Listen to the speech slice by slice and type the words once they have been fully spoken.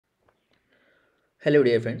Hello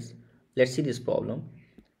dear friends, let's see this problem.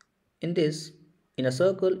 In a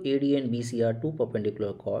circle AD and BC are two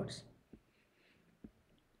perpendicular chords.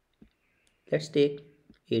 Let's take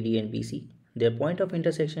AD and BC. Their point of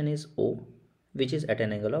intersection is O, which is at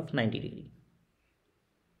an angle of 90 degree.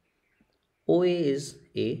 OA is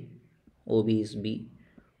A, OB is B,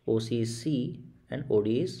 OC is C and OD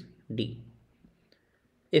is D.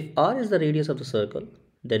 If R is the radius of the circle,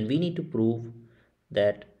 then we need to prove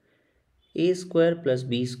that a square plus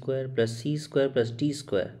b square plus c square plus d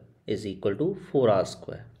square is equal to 4r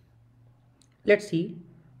square. Let's see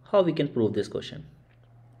how we can prove this question.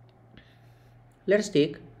 Let's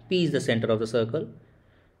take P is the center of the circle.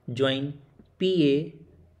 Join PA,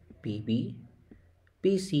 PB,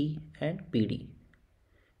 PC and PD.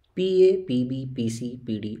 PA, PB, PC,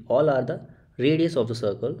 PD all are the radius of the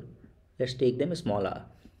circle. Let's take them small r.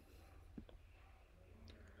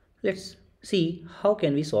 Let's see how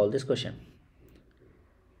can we solve this question.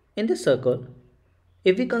 In this circle,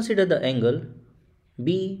 if we consider the angle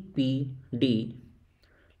BPD,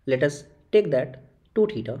 let us take that 2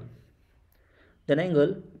 theta. Then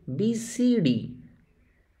angle BCD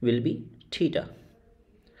will be theta.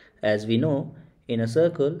 As we know, in a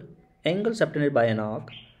circle, angle subtended by an arc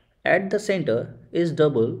at the center is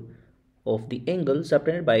double of the angle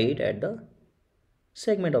subtended by it at the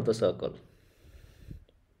segment of the circle.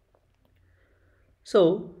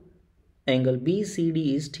 So, angle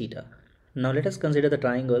BCD is theta. Now let us consider the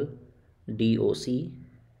triangle DOC.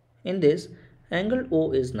 In this, angle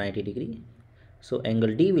O is 90 degree. So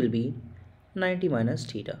angle D will be 90 minus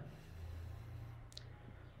theta.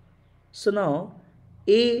 So now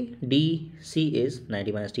ADC is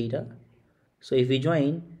 90 minus theta. So if we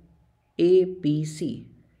join APC,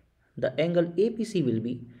 the angle APC will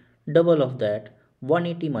be double of that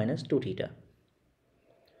 180 minus 2 theta.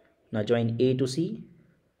 Now join A to C.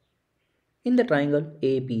 In the triangle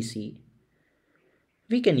APC,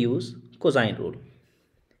 we can use cosine rule.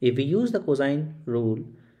 If we use the cosine rule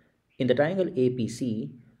in the triangle APC,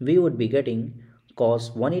 we would be getting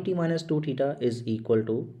cos 180 minus 2 theta is equal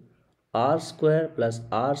to r square plus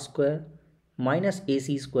r square minus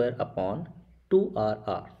AC square upon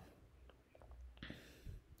 2rr.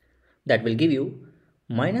 That will give you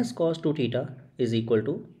minus cos 2 theta is equal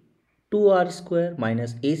to 2r square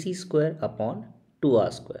minus AC square upon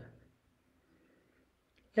 2r square.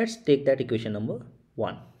 Let's take that equation number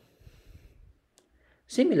 1.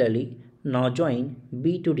 Similarly, now join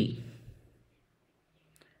B to D.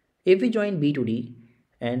 If we join B to D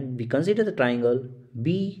and we consider the triangle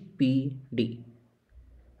BPD,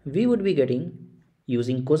 we would be getting,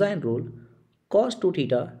 using cosine rule, cos 2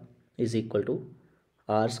 theta is equal to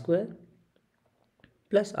r square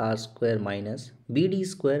plus r square minus BD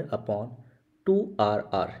square upon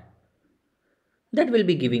 2rr. That will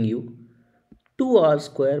be giving you 2r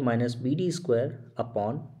square minus BD square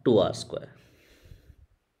upon 2r square.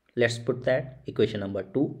 Let's put that equation number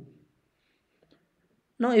 2.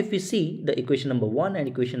 Now if we see the equation number 1 and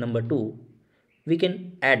equation number 2, we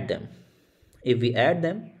can add them. If we add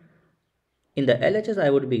them, in the LHS I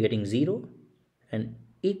would be getting 0 and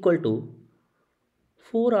equal to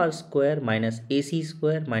 4r square minus AC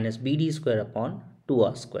square minus BD square upon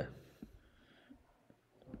 2r square.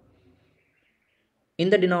 In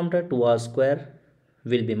the denominator, 2r square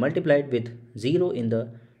will be multiplied with 0 in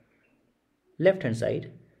the left hand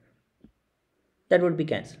side. That would be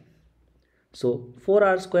cancelled. So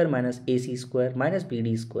 4r square minus AC square minus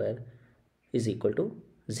BD square is equal to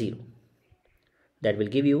 0. That will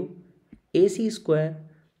give you AC square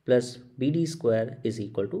plus BD square is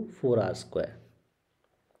equal to 4r square.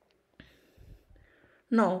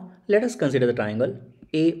 Now let us consider the triangle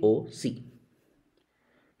AOC.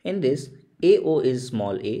 In this, AO is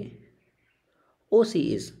small a, OC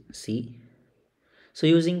is C. So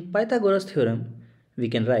using Pythagoras theorem, we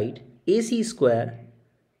can write AC square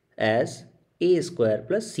as A square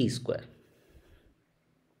plus C square.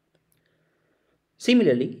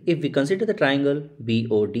 Similarly, if we consider the triangle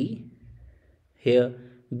BOD, here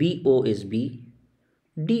BO is B,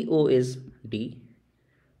 DO is D.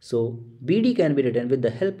 So BD can be written with the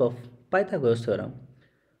help of Pythagoras theorem.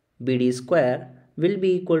 BD square will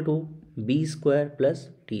be equal to B square plus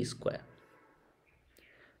D square.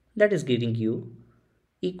 That is giving you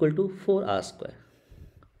equal to 4r square.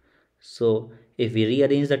 So if we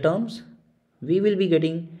rearrange the terms, we will be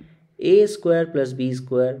getting a square plus b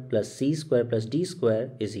square plus c square plus d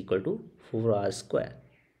square is equal to 4r square.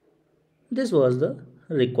 This was the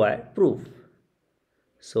required proof.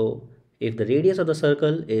 So if the radius of the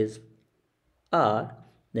circle is r,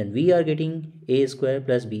 then we are getting a square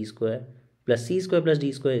plus b square plus c square plus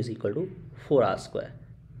d square is equal to 4r square.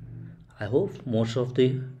 I hope most of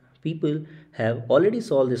the people have already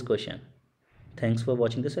solved this question. Thanks for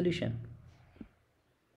watching the solution.